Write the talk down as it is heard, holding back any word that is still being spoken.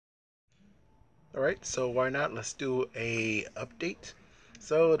Alright, so why not? Let's do a update.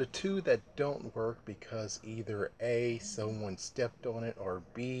 So the two that don't work because either A, someone stepped on it, or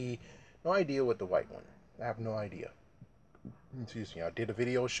B, no idea with the white one. I have no idea. Excuse me, I did a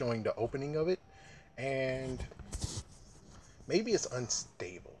video showing the opening of it, and maybe it's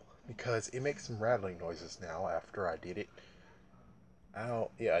unstable because it makes some rattling noises now after I did it.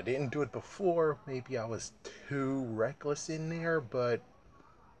 Yeah, I didn't do it before. Maybe I was too reckless in there, but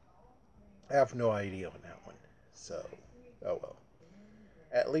I have no idea on that one. So, oh well.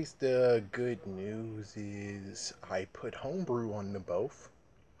 At least the good news is I put homebrew on them both.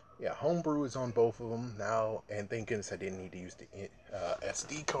 Yeah, homebrew is on both of them now, and thank goodness I didn't need to use the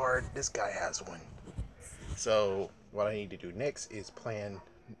SD card. This guy has one. So what I need to do next is plan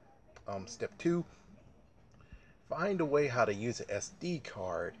step two. Find a way how to use an SD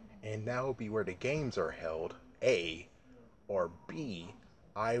card, and that will be where the games are held. A or B,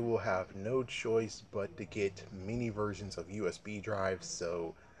 I will have no choice but to get mini versions of USB drives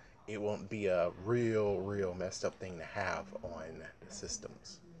so it won't be a real messed up thing to have on the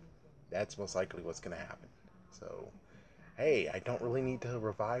systems. That's most likely what's going to happen. So, hey, I don't really need to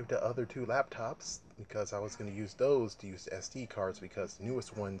revive the other two laptops because I was going to use those to use SD cards because the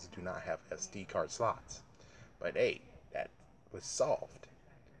newest ones do not have SD card slots. But hey, that was solved.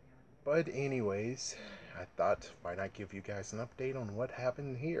 But anyways, I thought why not give you guys an update on what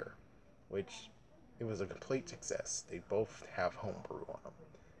happened here, which it was a complete success. They both have homebrew on them.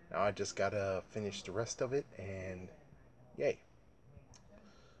 Now I just gotta finish the rest of it, and yay!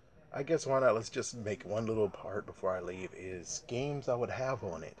 I guess why not? Let's just make one little part before I leave. Is games I would have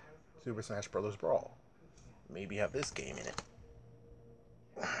on it. Super Smash Bros. Brawl. Maybe have this game in it.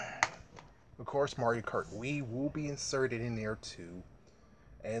 Of course, Mario Kart Wii will be inserted in there too.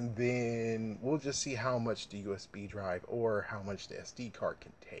 And then we'll just see how much the USB drive or how much the SD card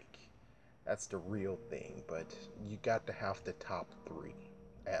can take. That's the real thing, but you got to have the top three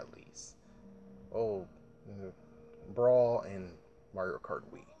at least. Oh, Brawl and Mario Kart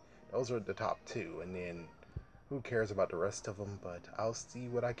Wii. Those are the top two, and then who cares about the rest of them? But I'll see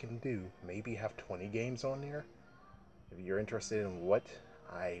what I can do. Maybe have 20 games on there. If you're interested in what,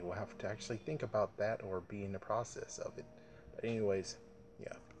 I will have to actually think about that or be in the process of it. But anyways,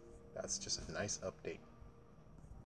 yeah, that's just a nice update.